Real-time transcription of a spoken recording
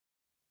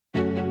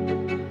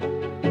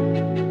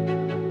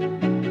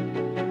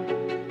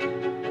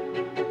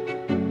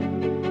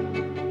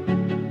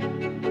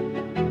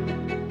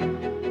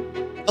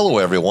Hello,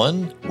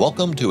 everyone.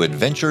 Welcome to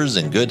Adventures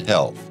in Good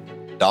Health,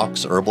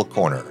 Doc's Herbal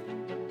Corner.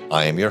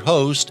 I am your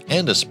host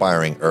and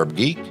aspiring herb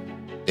geek,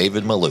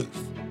 David Maloof.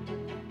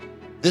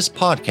 This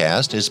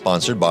podcast is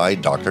sponsored by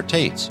Dr.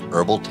 Tate's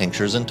Herbal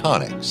Tinctures and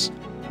Tonics.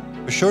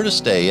 Be sure to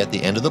stay at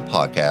the end of the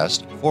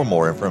podcast for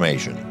more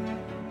information.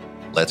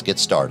 Let's get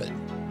started.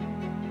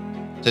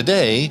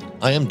 Today,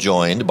 I am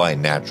joined by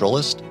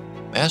naturalist,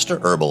 master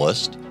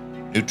herbalist,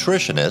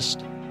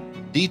 nutritionist,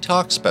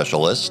 detox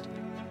specialist,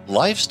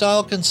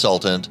 lifestyle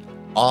consultant,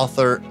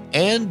 author,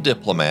 and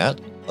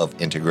diplomat of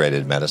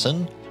integrated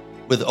medicine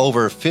with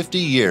over 50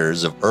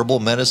 years of herbal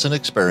medicine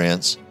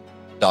experience,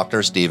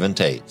 Dr. Stephen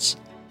Tates,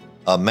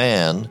 a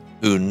man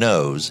who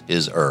knows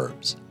his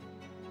herbs.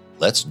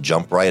 Let's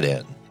jump right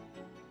in.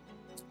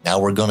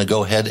 Now we're going to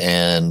go ahead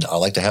and I'd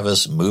like to have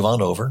us move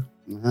on over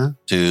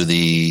to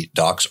the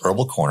Doc's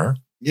Herbal Corner.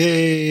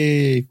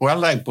 Yay. Well, I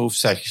like both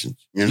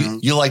sections, you know.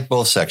 You like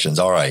both sections.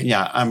 All right.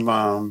 Yeah,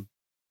 I'm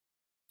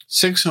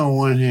 6 on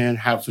one hand,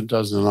 half a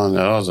dozen on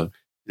the other.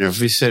 You know,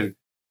 if he said,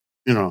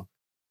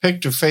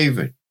 pick the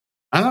favorite,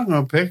 I'm not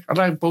going to pick. I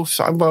like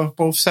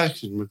both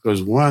sections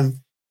because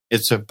one,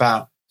 it's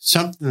about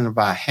something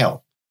about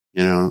health,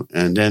 and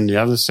then the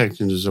other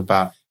section is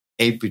about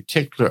a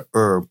particular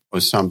herb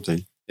or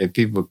something that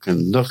people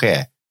can look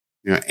at,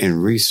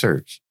 and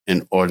research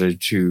in order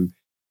to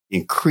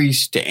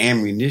increase the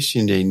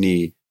ammunition they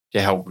need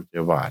to help with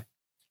their body.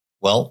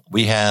 Well,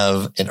 we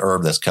have an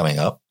herb that's coming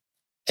up,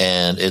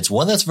 and it's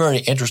one that's very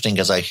interesting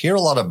because I hear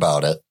a lot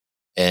about it,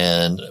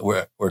 and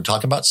we're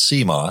talking about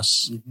sea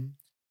moss,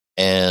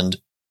 and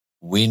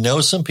we know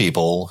some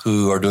people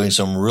who are doing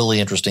some really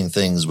interesting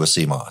things with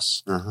sea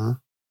moss.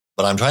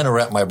 But I'm trying to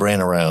wrap my brain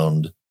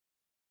around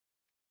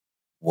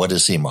what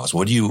is sea moss.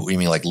 What do you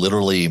mean, like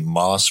literally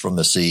moss from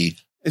the sea?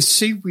 It's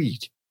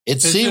seaweed.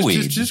 It's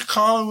seaweed. Just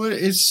call it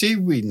it's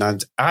seaweed. Now,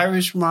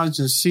 Irish moss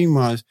and sea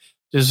moss,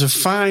 there's a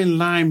fine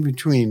line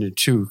between the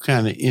two,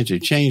 kind of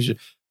interchangeable,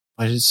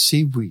 but it's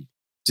seaweed.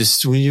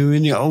 Just when you're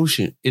in the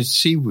ocean, it's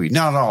seaweed.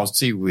 Not all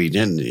seaweed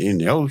in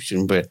the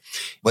ocean, but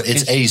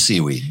it's a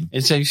seaweed.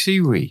 It's a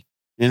seaweed.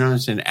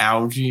 It's an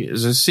algae.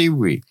 It's a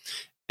seaweed.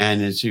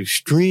 And it's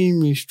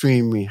extremely,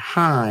 extremely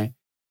high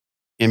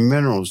in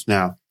minerals.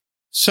 Now,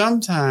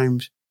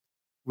 sometimes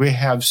we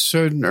have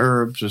certain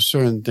herbs or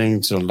certain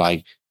things that are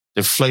like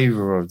the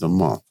flavor of the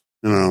month,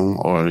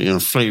 or,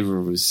 flavor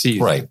of the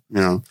season. Right.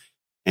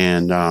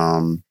 And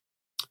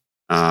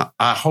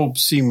I hope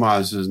sea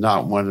moss is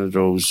not one of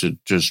those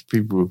that just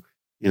people,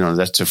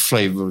 that's the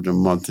flavor of the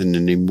month and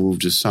then they move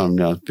to something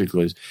else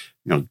because,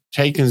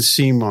 taking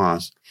sea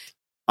moss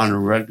on a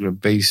regular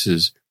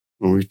basis,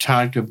 when we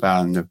talked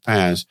about in the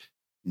past,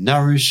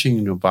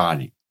 nourishing the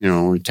body.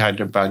 We talked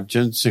about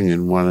ginseng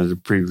in one of the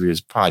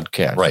previous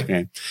podcasts. Right.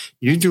 Okay?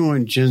 You're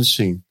doing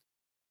ginseng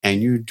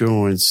and you're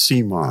doing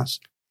sea moss,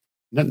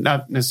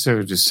 not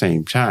necessarily at the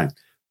same time,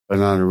 but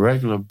on a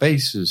regular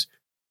basis,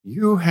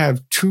 you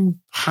have two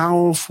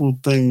powerful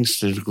things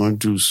that are going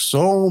to do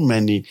so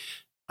many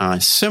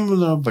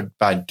similar but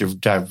by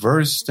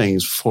diverse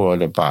things for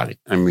the body.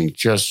 I mean,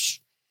 just,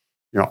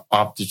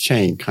 off the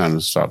chain kind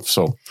of stuff.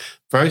 So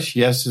first,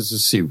 yes, it's a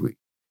seaweed.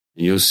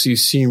 And you'll see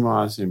sea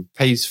moss in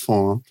paste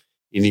form.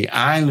 In the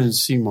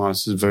islands, sea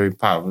moss is very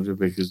popular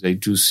because they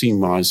do sea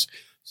moss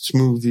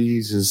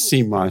smoothies and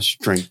sea moss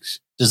drinks.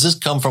 Does this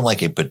come from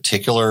like a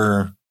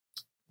particular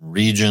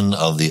region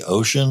of the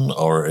ocean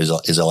or is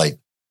it like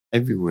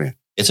everywhere?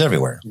 It's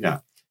everywhere. Yeah.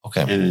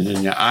 Okay. And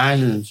in the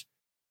islands,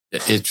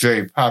 it's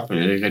very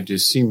popular. They got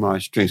these sea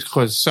moss drinks. Of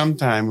course,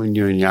 sometime when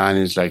you're in the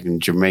islands, like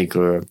in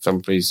Jamaica or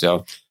someplace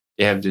else,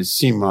 they have these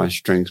sea moss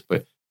drinks,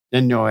 but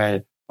then they'll add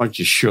a bunch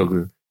of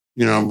sugar,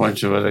 a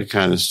bunch of other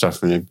kind of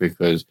stuff in it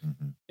because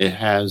it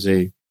has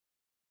it's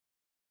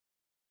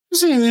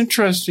an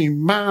interesting,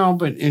 mild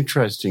but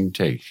interesting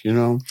taste,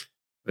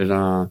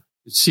 But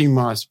sea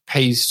moss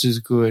paste is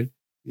good,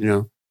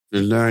 to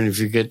learn if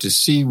you get the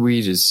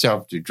seaweed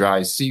itself, the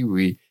dry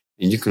seaweed,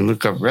 and you can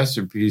look up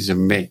recipes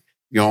and make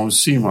your own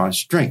sea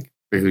moss drink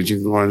because you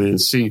can go in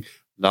and see a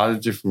lot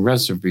of different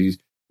recipes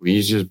when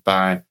you just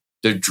buy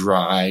the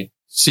dry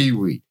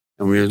seaweed.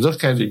 And when you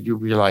look at it, you'll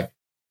be like,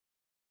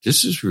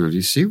 this is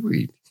really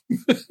seaweed.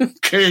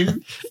 Okay.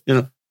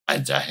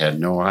 I had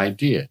no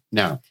idea.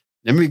 Now,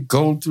 let me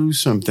go through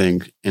some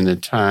things in the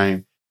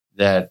time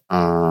that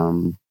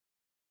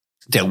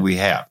we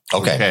have.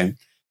 Okay.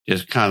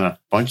 Just kind of a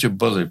bunch of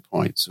bullet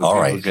points. So all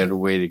right. Get a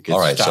way to get all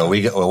right.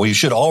 started. So we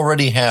should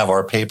already have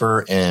our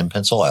paper and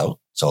pencil out.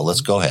 So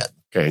let's go ahead.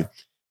 Okay.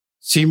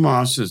 Sea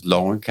moss is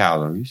low in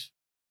calories.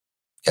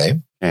 Okay.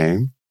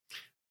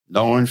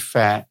 Low in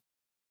fat.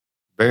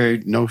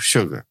 No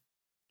sugar.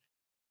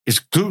 It's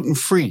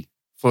gluten-free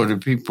for the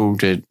people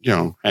that,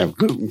 have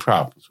gluten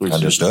problems. Which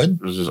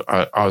Understood. Which is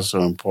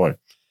also important.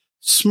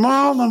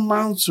 Small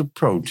amounts of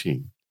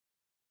protein,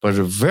 but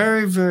a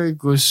very, very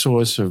good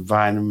source of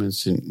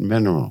vitamins and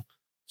minerals.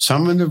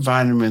 Some of the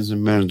vitamins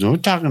and minerals, we're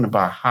talking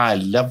about high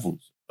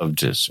levels of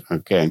this,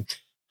 okay?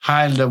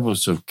 High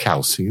levels of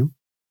calcium,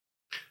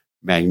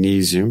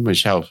 magnesium,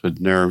 which helps with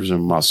nerves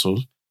and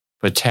muscles,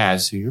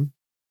 potassium,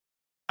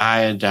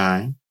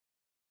 iodine,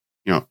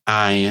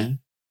 iron,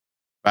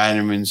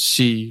 vitamin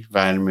C,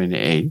 vitamin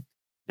A.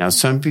 Now,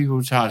 some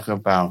people talk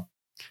about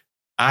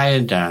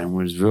iodine,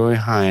 was very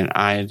high in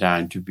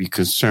iodine, to be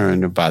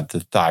concerned about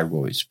the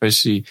thyroid,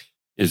 especially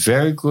it's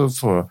very good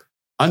for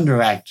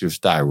underactive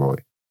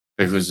thyroid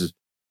because it's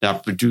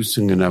not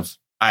producing enough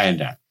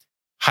iodine.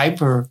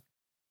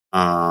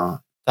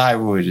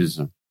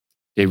 Hyperthyroidism,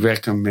 they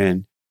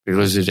recommend,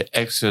 because of the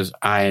excess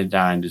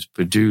iodine is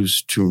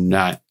produced, to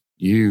not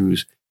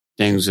use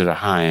things that are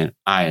high in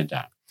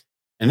iodine.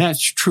 And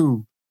that's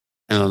true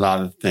in a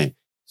lot of things.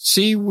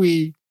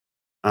 Seaweed,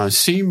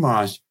 sea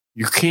moss,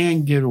 you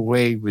can get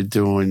away with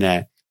doing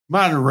that.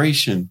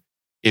 Moderation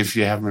if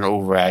you have an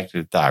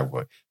overactive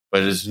thyroid.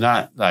 But it's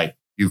not like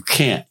you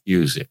can't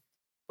use it.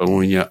 But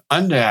when you're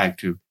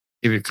underactive,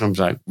 it becomes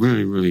like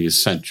really, really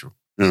essential,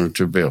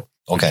 to build.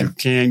 Okay. If you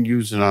can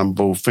use it on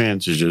both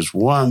ends. It's just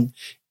one,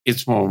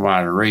 it's more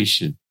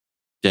moderation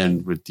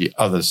than with the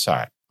other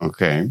side.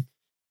 Okay.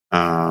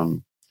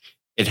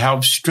 It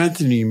helps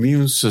strengthen the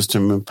immune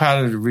system. And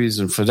part of the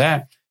reason for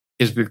that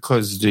is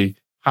because the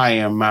high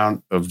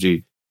amount of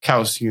the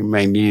calcium,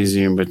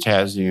 magnesium,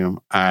 potassium,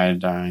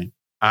 iodine,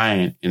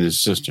 iron in the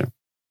system.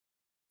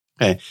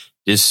 Okay.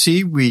 The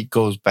seaweed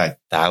goes back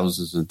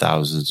thousands and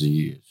thousands of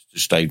years,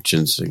 just like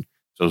ginseng.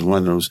 So it's one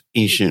of those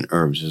ancient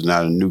herbs. It's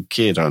not a new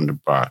kid on the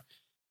block.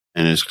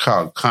 And it's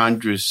called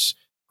Chondrus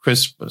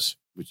crispus,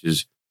 which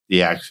is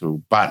the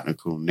actual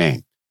botanical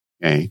name.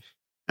 Okay.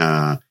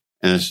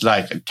 And it's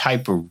like a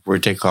type of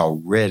what they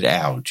call red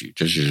algae.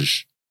 This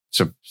is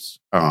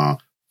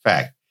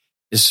fact.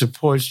 It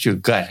supports your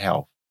gut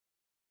health.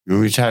 When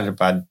we talk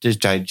about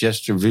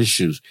digestive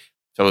issues,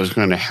 so it's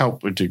going to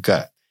help with the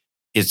gut.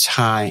 It's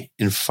high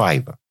in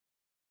fiber.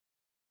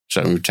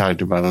 So we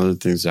talked about other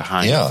things that are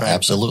high in fiber. Yeah,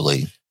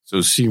 absolutely.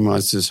 So sea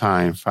moss is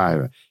high in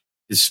fiber.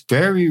 It's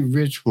very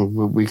rich with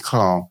what we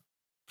call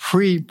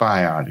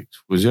prebiotics.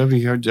 Was you ever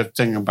heard the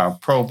thing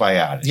about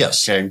probiotics?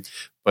 Yes. Okay.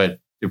 But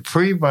the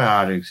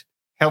prebiotics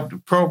help the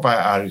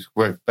probiotics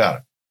work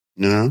better.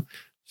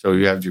 So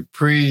you have the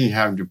pre, you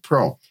have the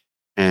pro.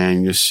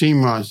 And your sea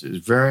moss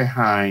is very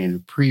high in the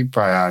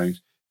prebiotics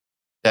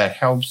that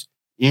helps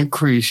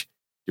increase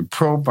the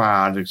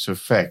probiotics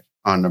effect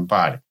on the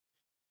body.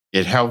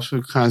 It helps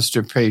with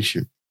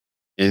constipation.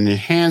 It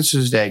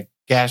enhances that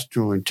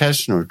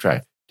gastrointestinal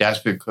tract. That's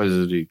because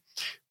of the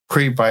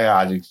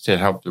prebiotics that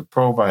help the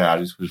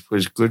probiotics, which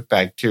puts good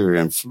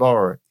bacteria and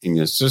flora in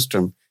your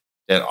system.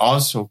 That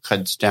also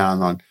cuts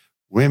down on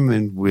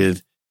women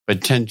with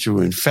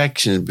potential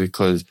infections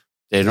because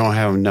they don't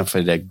have enough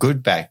of that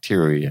good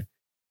bacteria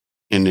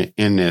in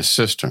their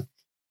system.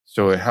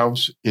 So it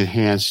helps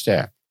enhance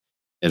that.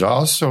 It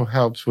also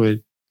helps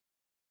with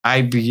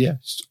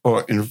IBS,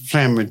 or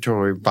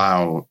inflammatory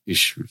bowel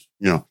issues.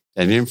 That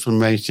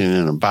inflammation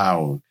in the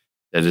bowel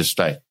that is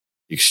like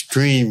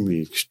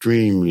extremely,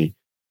 extremely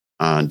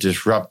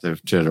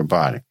disruptive to the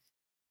body.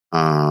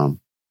 For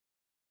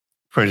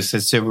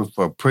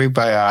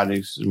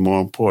prebiotics is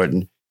more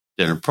important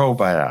than the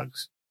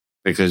probiotics,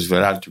 because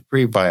without the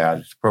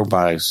prebiotics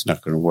is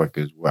not going to work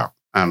as well.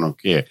 I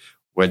don't care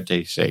what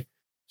they say.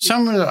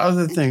 Some of the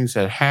other things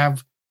that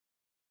have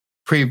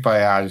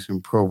prebiotics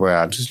and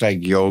probiotics,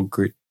 like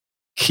yogurt,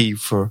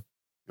 kefir,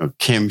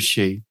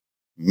 kimchi,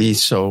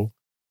 miso,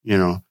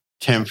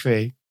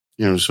 tempeh.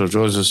 So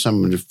those are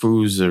some of the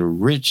foods that are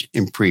rich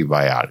in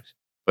prebiotics.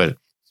 But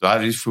a lot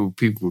of these food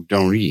people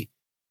don't eat.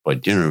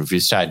 But, if you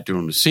start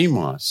doing the sea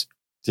moss,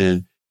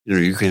 then,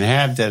 you can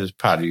have that as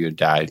part of your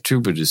diet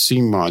too. But the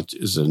sea moss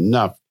is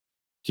enough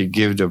to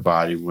give the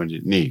body what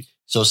it needs.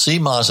 So sea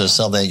moss is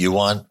something you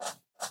want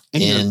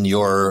in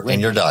your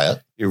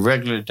diet. Your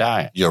regular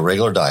diet. Your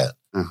regular diet.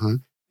 Uh-huh.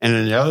 And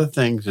then the other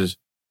things is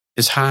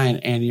it's high in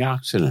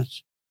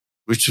antioxidants,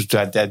 which is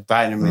that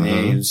vitamin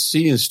A and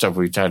C and stuff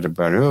we talked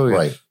about earlier.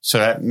 Right. So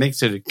that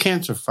makes it a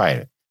cancer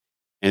fighter.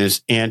 And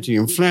it's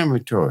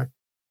anti-inflammatory.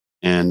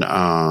 And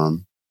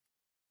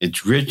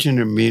it's rich in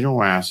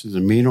amino acids.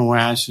 Amino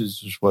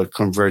acids is what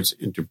converts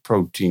into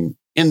protein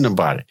in the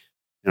body.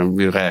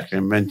 Like I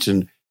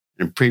mentioned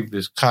in a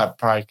previous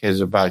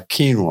podcast about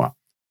quinoa.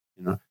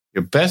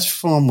 Your best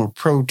form of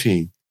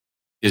protein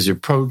is a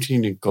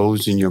protein that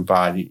goes in your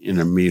body in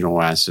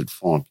amino acid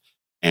form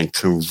and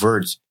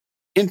converts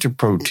into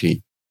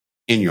protein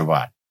in your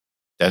body.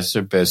 That's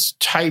the best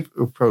type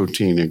of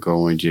protein to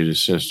go into the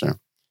system.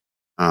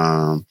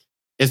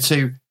 It's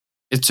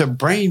a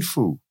brain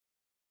food.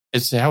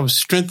 It helps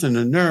strengthen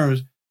the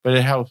nerves, but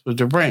it helps with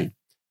the brain.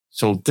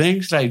 So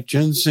things like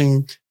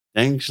ginseng,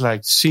 things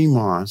like sea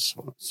moss,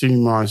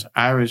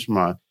 Irish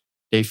moss,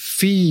 they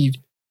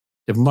feed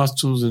the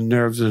muscles and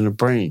nerves in the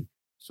brain.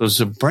 So it's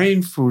a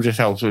brain food that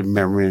helps with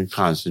memory and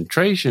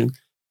concentration.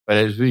 But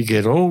as we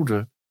get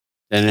older,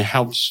 then it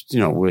helps,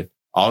 with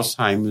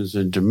Alzheimer's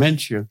and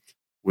dementia,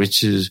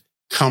 which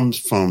comes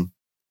from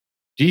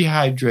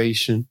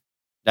dehydration,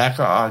 lack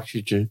of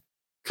oxygen,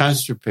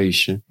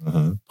 constipation,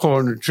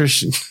 poor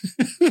nutrition.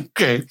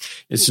 Okay.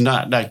 It's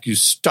not like you're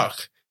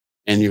stuck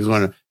and you're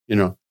going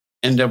to,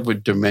 end up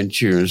with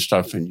dementia and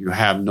stuff and you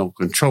have no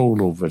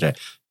control over that.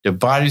 The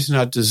body's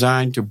not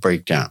designed to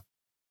break down.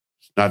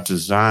 It's not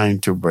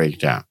designed to break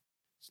down.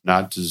 It's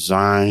not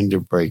designed to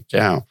break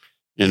down.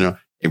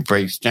 It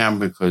breaks down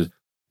because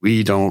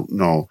we don't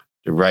know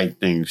the right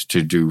things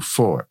to do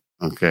for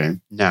it. Okay.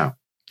 Now,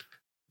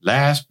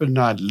 last but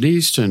not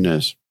least in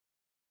this,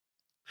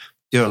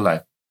 there are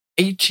like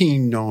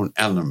 18 known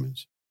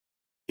elements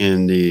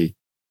in the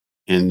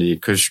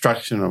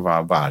construction of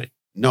our body.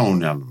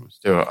 Known elements.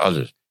 There are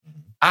others.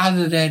 Out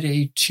of that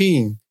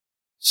 18,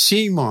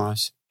 sea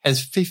moss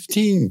has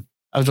 15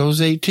 of those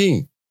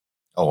 18.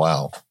 Oh,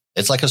 wow.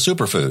 It's like a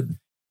superfood.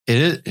 It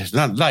is. It's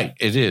not like,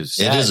 it is.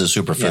 It is a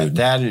superfood. Yeah,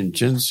 that and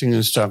ginseng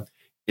and stuff.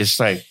 It's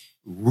like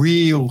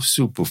real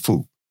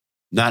superfood.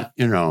 Not,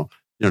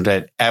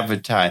 that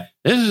advertise.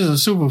 This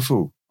is a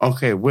superfood.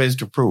 Okay, where's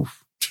the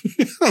proof?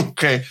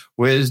 Okay,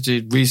 where's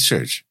the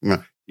research?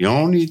 The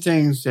only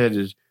things that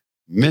is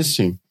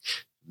missing,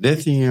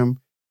 lithium,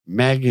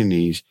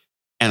 manganese,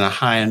 and a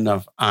high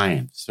enough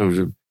iron. So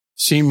the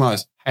sea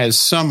moss has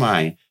some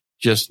iron,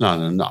 just not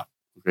enough.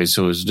 Okay,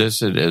 so it's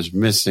listed as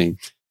missing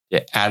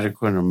the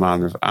adequate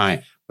amount of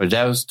iron. But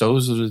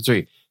those are the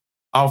three.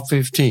 All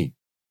 15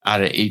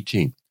 out of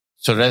 18.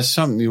 So that's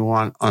something you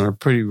want on a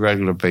pretty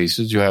regular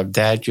basis. You have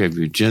that, you have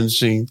your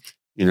ginseng,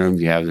 you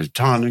have the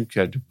tonic,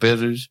 you have the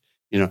bitters,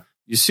 You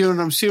see what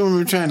I'm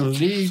trying to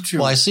lead to?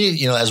 Well, I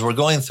see, as we're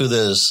going through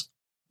this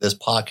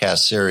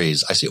podcast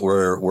series, I see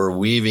we're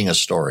weaving a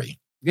story.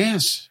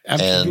 Yes,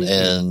 absolutely.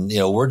 And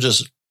we're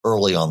just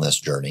early on this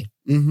journey.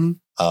 Mm-hmm.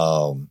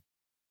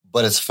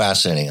 But it's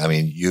fascinating. I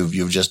mean,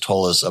 you've just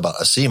told us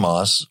about a sea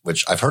moss,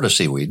 which I've heard of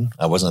seaweed.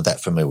 I wasn't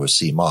that familiar with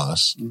sea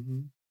moss.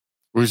 Mm-hmm.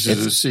 Which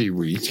is a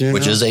seaweed.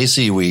 Which is a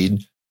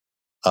seaweed.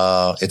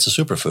 It's a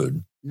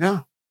superfood.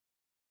 Yeah.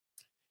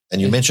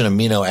 And you mentioned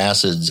amino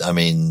acids. I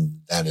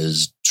mean, that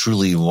is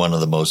truly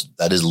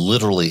that is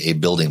literally a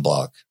building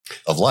block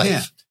of life.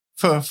 Yeah,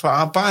 for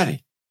our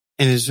body.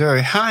 And it's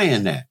very high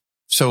in that.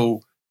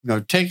 So,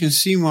 taking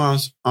sea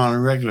moss on a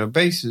regular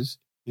basis,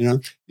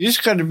 you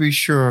just got to be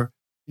sure,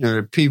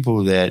 the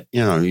people that,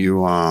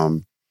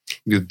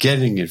 you're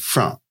getting it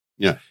from.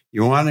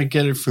 You want to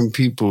get it from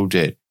people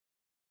that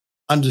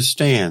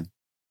understand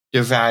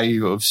the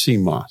value of sea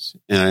moss.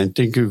 And I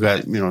think you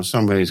got,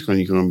 somebody's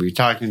going to be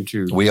talking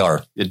to. We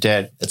are. Your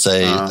dad. It's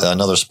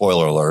another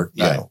spoiler alert.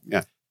 Yeah.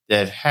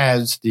 That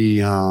has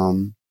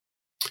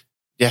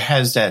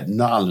that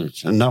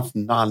knowledge, enough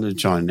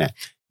knowledge on that.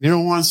 You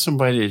don't want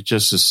somebody that's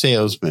just a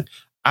salesman.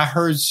 I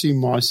heard sea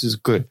moss is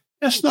good.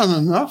 That's not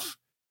enough.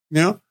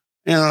 You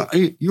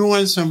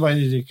want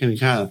somebody that can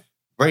kind of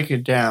break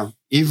it down,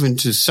 even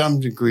to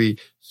some degree,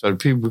 so that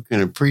people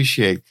can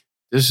appreciate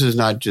this is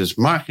not just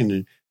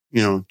marketing,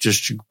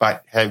 just to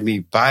have me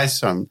buy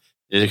something,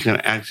 that it can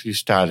actually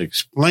start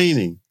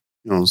explaining,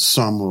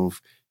 some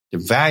of the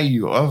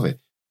value of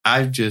it.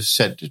 I've just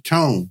set the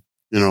tone,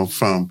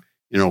 from,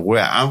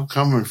 where I'm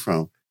coming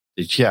from,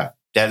 that,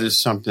 that is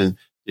something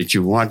that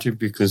you want to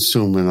be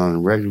consuming on a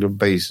regular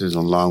basis,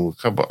 along with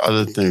a couple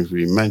other things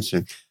we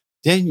mentioned.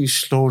 Then you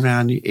slow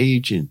down the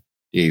aging,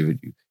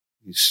 David.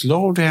 You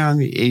slow down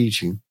the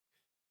aging,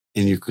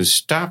 and you can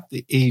stop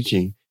the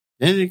aging.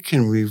 Then it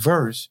can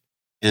reverse,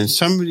 and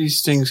some of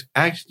these things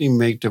actually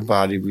make the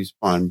body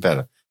respond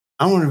better.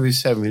 I want to be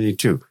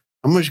 72.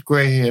 How much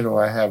gray hair do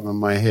I have in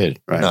my head?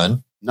 Right?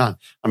 None.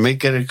 I may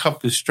get a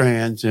couple of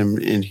strands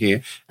in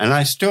here, and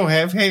I still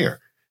have hair.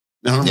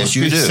 Yes,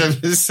 you do.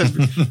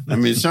 I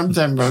mean,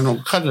 sometimes I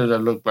don't cut it, I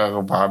look like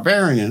a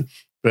barbarian,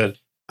 but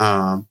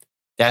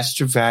that's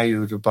the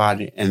value of the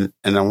body. And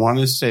I want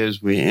to say,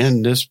 as we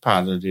end this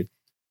part of it,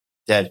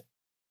 that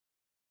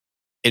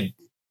it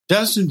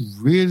doesn't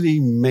really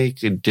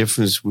make a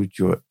difference with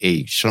your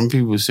age. Some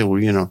people say,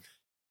 well,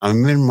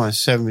 I'm in my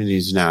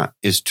 70s now.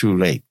 It's too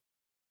late.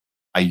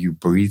 Are you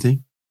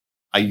breathing?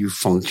 Are you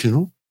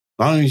functional?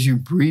 As long as you're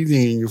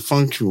breathing and you're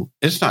functional,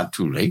 it's not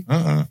too late.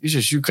 It's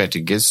just you got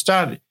to get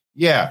started.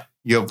 Yeah,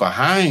 you're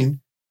behind,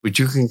 but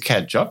you can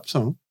catch up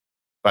some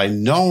by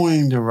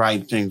knowing the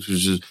right things,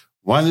 which is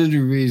one of the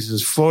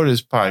reasons for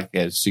this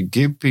podcast, to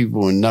give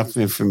people enough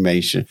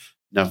information,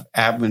 enough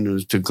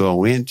avenues to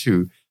go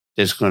into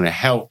that's going to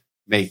help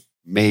make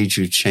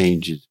major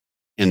changes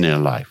in their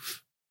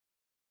life.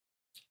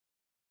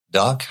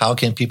 Doc, how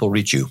can people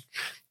reach you?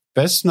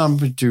 Best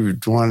number to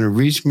want to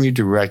reach me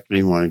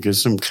directly, want to get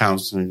some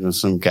counseling or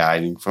some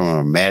guiding from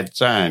a mad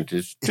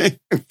scientist,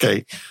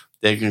 okay,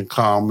 they can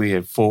call me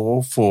at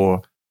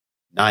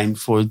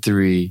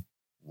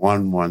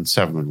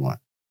 404-943-1171.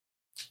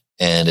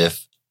 And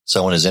if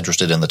someone is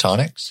interested in the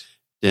tonics?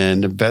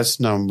 Then the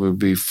best number would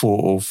be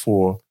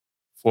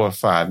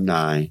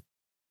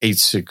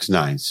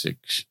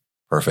 404-459-8696.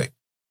 Perfect.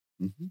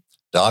 Mm-hmm.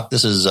 Doc,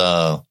 this is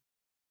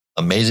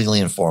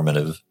amazingly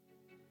informative.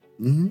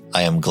 Mm-hmm.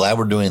 I am glad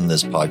we're doing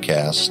this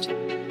podcast,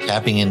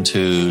 tapping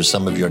into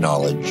some of your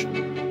knowledge.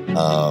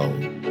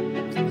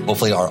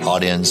 Hopefully our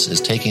audience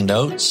is taking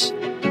notes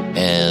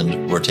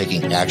and we're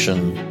taking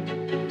action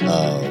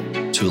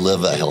to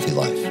live a healthy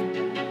life.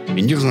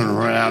 And you're going to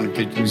run out and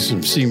get you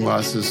some sea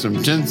moss and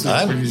some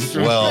ginseng. Pretty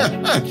soon. Well, okay.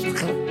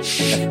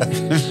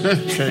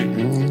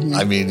 Mm-hmm.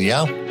 I mean,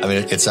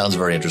 it sounds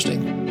very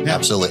interesting. Yeah.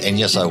 Absolutely. And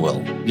yes, I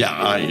will. Yeah,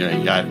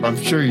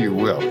 I'm sure you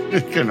will. I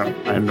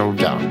have no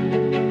doubt.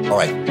 All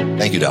right.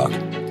 Thank you, Doc.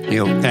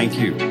 Thank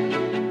you.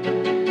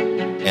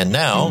 And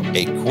now,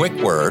 a quick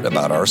word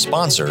about our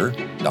sponsor,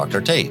 Dr.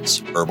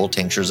 Tate's Herbal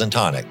Tinctures and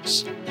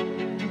Tonics.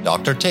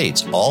 Dr.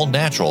 Tate's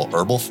all-natural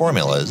herbal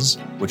formulas,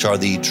 which are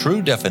the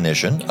true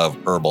definition of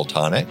herbal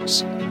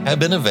tonics, have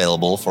been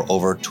available for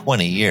over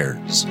 20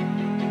 years.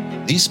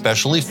 These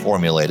specially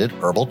formulated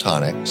herbal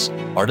tonics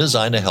are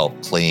designed to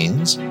help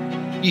cleanse,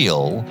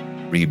 heal,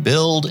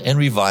 rebuild, and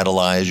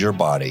revitalize your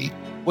body,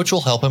 which will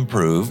help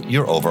improve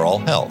your overall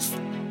health.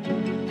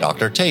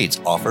 Dr.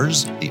 Tate's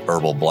offers the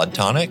Herbal Blood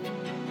Tonic,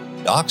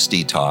 Doc's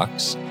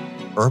Detox,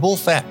 Herbal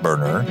Fat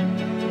Burner,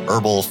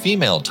 Herbal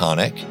Female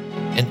Tonic,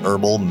 and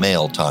Herbal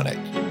Male Tonic.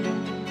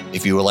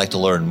 If you would like to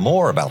learn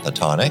more about the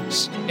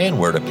tonics and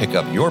where to pick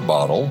up your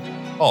bottle,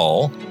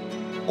 call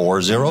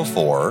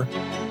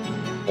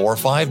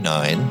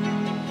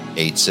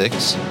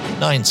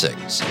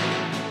 404-459-8696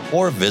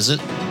 or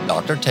visit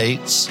Dr.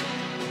 Tate's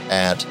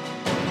at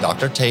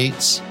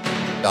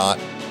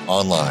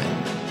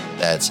drtates.online.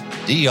 That's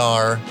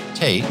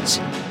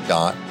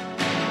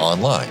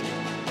drtates.online.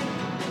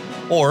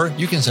 Or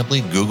you can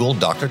simply Google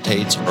Dr.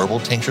 Tate's Herbal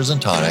Tinctures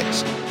and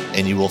Tonics,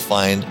 and you will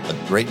find a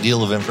great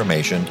deal of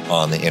information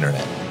on the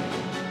internet.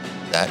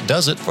 That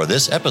does it for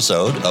this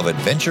episode of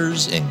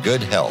Adventures in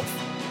Good Health.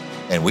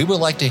 And we would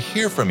like to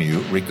hear from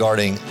you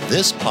regarding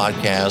this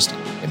podcast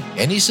and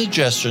any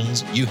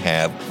suggestions you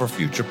have for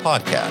future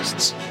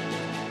podcasts.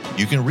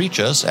 You can reach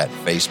us at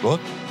Facebook,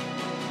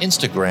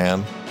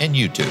 Instagram, and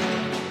YouTube.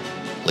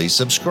 Please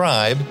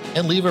subscribe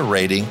and leave a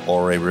rating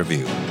or a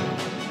review.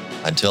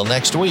 Until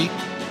next week,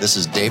 this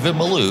is David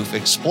Malouf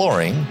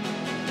exploring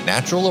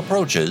natural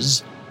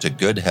approaches to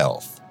good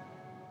health.